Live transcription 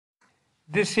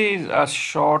This is a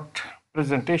short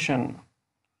presentation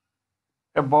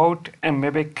about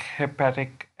amoebic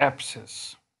hepatic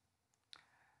abscess.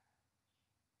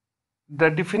 The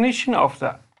definition of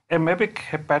the amoebic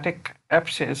hepatic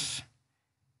abscess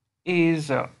is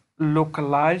a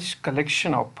localized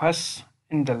collection of pus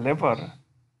in the liver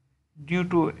due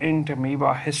to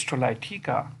Entamoeba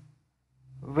histolytica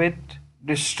with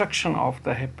destruction of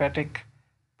the hepatic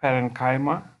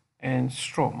parenchyma and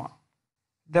stroma.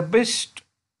 The best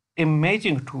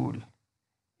imaging tool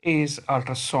is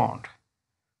ultrasound,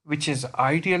 which is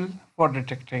ideal for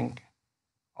detecting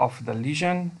of the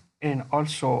lesion and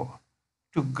also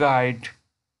to guide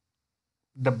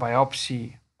the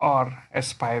biopsy or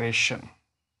aspiration.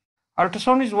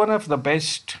 Ultrasound is one of the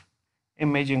best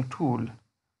imaging tool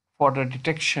for the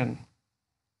detection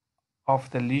of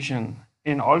the lesion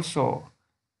and also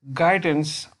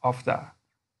guidance of the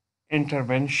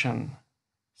intervention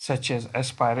such as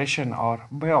aspiration or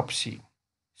biopsy.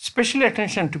 Special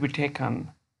attention to be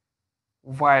taken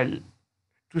while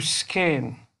to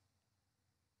scan,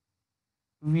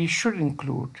 we should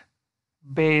include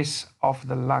base of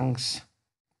the lungs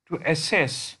to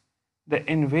assess the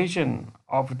invasion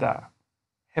of the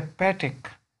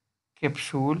hepatic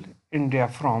capsule in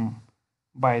diaphragm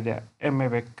by the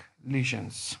amoebic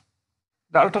lesions.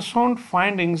 The ultrasound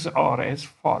findings are as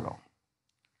follow.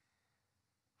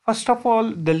 First of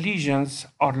all, the lesions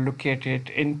are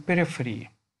located in periphery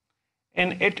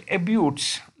and it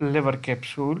abuts liver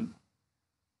capsule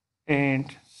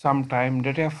and sometimes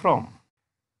the diaphragm.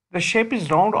 The shape is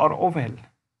round or oval,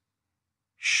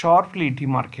 sharply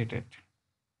demarcated.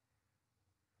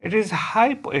 It is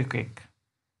hypoechoic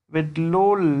with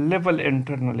low level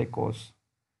internal echoes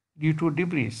due to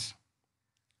debris.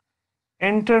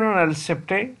 Internal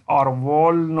septae or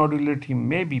wall nodulity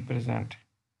may be present,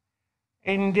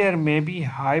 and there may be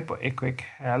hypoechoic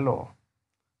halo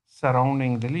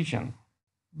surrounding the lesion.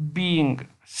 Being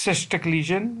cystic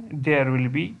lesion, there will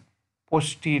be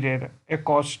posterior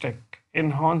acoustic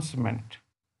enhancement.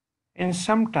 In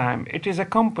some time, it is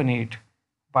accompanied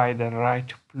by the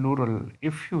right pleural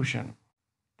effusion.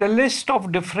 The list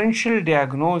of differential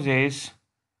diagnoses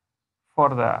for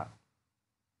the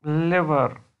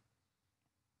liver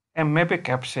amoebic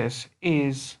abscess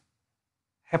is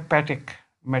hepatic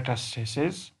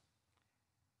metastasis,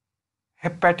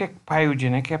 hepatic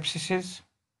pyogenic abscesses,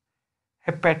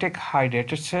 hepatic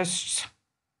hydatid cysts,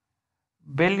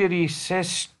 biliary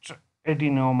cyst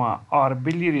adenoma or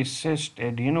biliary cyst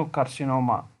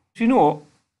adenocarcinoma.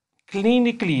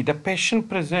 Clinically, the patient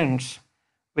presents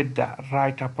with the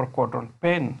right upper quadrant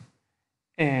pain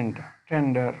and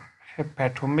tender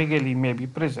hepatomegaly may be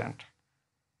present.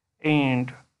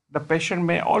 And the patient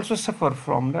may also suffer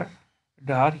from the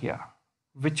diarrhea,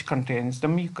 which contains the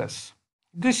mucus.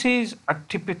 This is a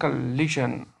typical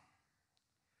lesion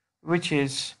which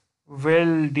is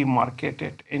well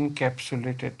demarcated,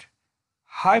 encapsulated,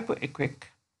 hypoechoic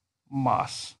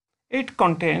mass. It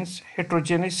contains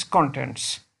heterogeneous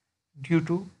contents due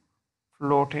to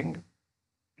floating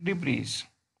debris.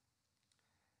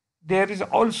 There is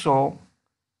also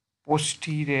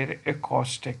posterior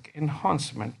acoustic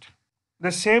enhancement.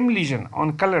 The same lesion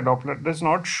on color Doppler does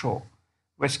not show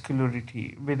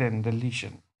vascularity within the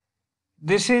lesion.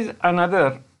 This is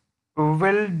another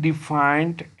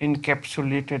well-defined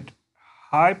encapsulated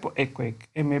hypoechoic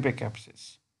amoebic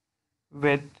abscess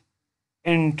with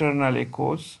internal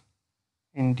echoes,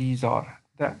 and these are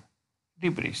the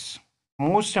debris.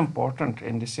 Most important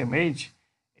in this image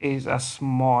is a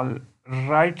small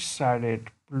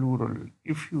right-sided pleural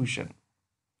effusion.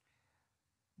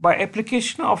 By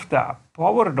application of the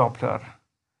power Doppler,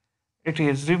 it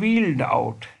is revealed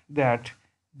out that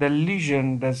the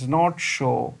lesion does not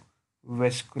show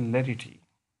vascularity.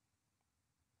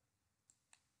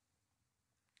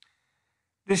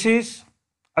 This is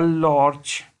a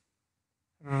large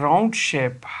round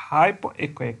shape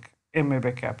hypoechoic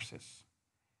amoebic abscess.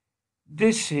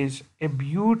 This is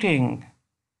abuting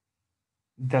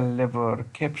the liver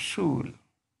capsule.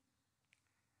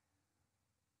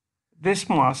 This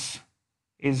mass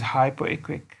is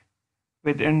hypoechoic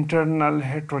with internal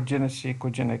heterogeneous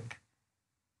echogenic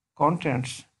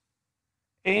contents,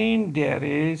 and there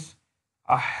is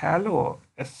a halo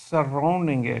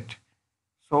surrounding it.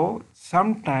 So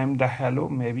sometimes the halo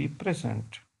may be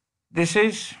present. This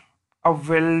is a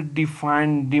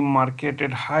well-defined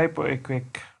demarcated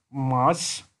hypoechoic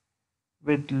mass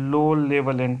with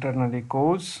low-level internal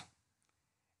echoes.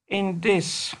 In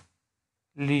this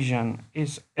lesion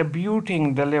is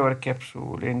abuting the liver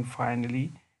capsule and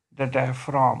finally the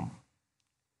diaphragm,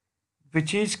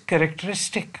 which is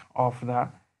characteristic of the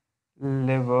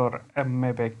liver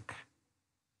amoebic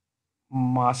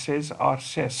masses or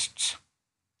cysts.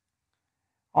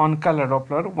 On color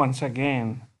Doppler, once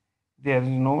again, there is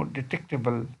no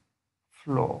detectable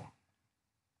flow.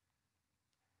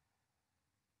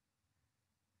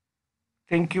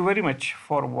 Thank you very much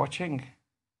for watching.